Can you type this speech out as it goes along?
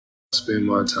spend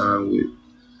my time with.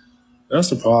 That's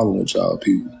the problem with y'all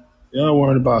people. Y'all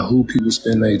worried about who people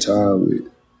spend their time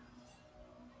with.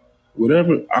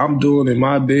 Whatever I'm doing in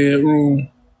my bedroom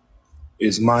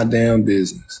is my damn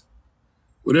business.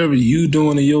 Whatever you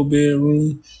doing in your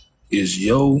bedroom is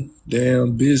your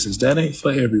damn business. That ain't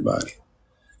for everybody.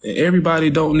 And everybody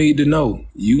don't need to know.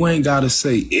 You ain't got to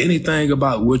say anything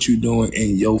about what you doing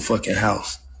in your fucking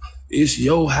house. It's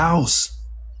your house.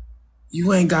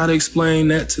 You ain't got to explain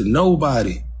that to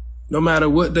nobody. No matter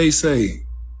what they say.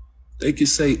 They can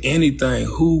say anything.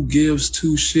 Who gives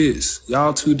two shits?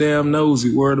 Y'all too damn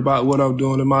nosy, worried about what I'm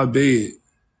doing in my bed.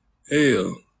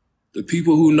 Hell, the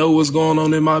people who know what's going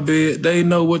on in my bed, they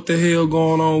know what the hell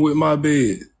going on with my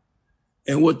bed.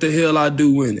 And what the hell I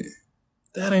do in it.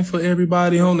 That ain't for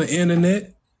everybody on the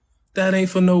internet. That ain't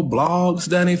for no blogs.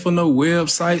 That ain't for no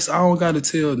websites. I don't got to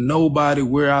tell nobody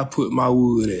where I put my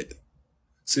wood at.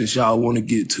 Since y'all want to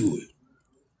get to it.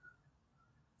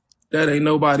 That ain't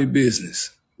nobody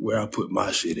business where I put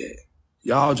my shit at.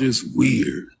 Y'all just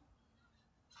weird.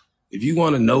 If you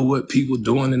want to know what people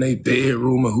doing in their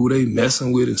bedroom and who they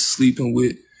messing with and sleeping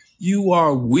with, you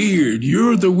are weird.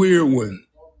 You're the weird one.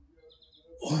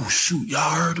 Oh, shoot.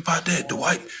 Y'all heard about that?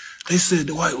 Dwight, they said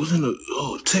Dwight was in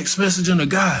a text messaging a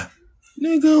guy.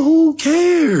 Nigga, who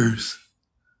cares?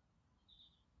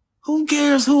 Who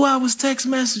cares who I was text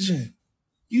messaging?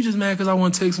 You just mad because I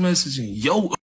want text messaging. Yo.